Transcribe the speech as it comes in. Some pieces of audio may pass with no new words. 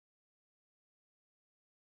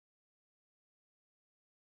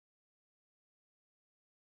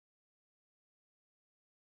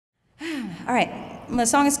All right, the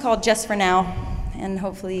song is called Just For Now, and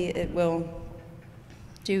hopefully it will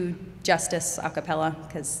do justice a cappella,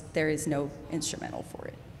 because there is no instrumental for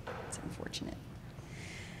it. It's unfortunate.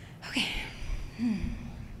 Okay.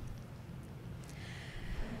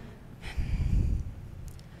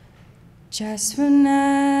 Just for now,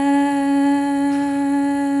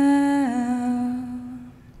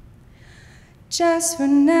 just for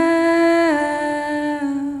now,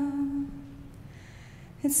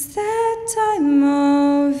 it's that time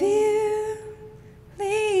of year.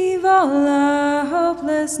 Leave all our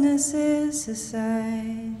hopelessnesses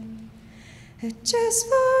aside, just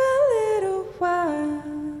for a little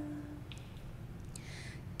while.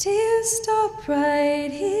 Tears stop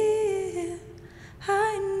right here.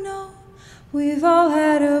 I know we've all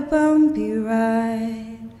had a bumpy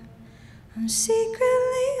ride. I'm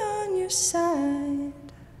secretly on your side.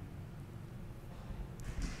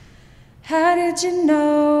 How did you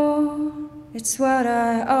know? It's what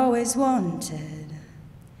I always wanted.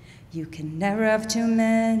 You can never have too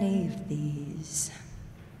many of these.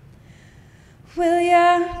 Will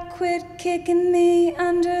ya quit kicking me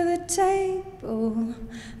under the table?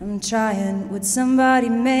 I'm trying, would somebody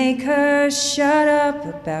make her shut up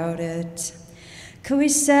about it? Could we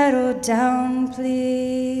settle down,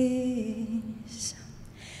 please?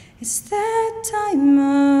 It's that time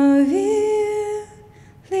of year.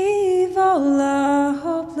 Leave all our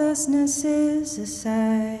hopelessnesses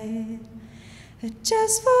aside,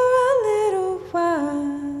 just for a little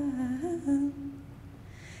while.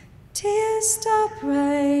 Tears stop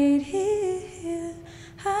right here.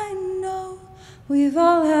 I know we've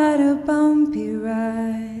all had a bumpy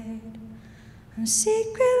ride. I'm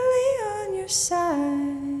secretly on your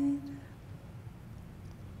side.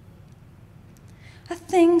 I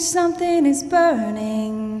think something is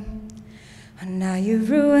burning, and now you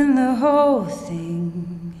ruined the whole thing.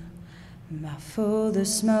 Muffle the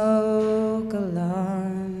smoke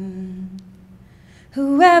alarm.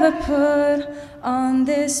 Whoever put on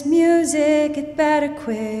this music, it better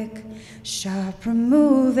quick. Sharp,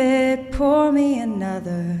 remove it, pour me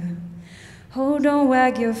another. Oh, don't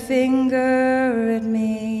wag your finger at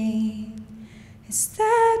me. It's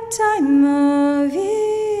that time of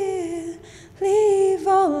year. Leave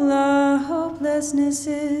all our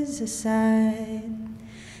hopelessnesses aside,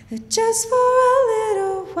 just for a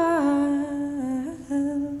little while.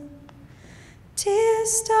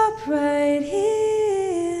 Tears stop right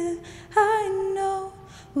here. I know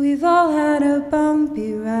we've all had a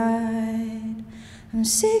bumpy ride. I'm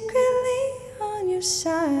secretly on your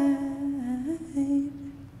side.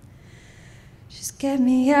 Just get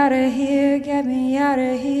me out of here, get me out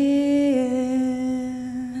of here.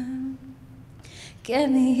 Get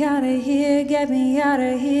me out of here, get me out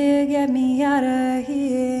of here, get me out of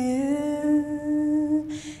here.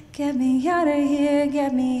 Get me out of here,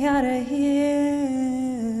 get me out of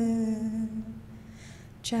here.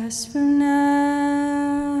 Just for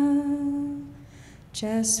now,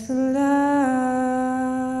 just for love.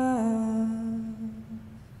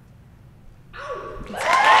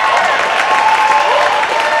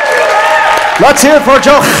 Let's hear it for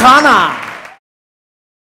Johanna.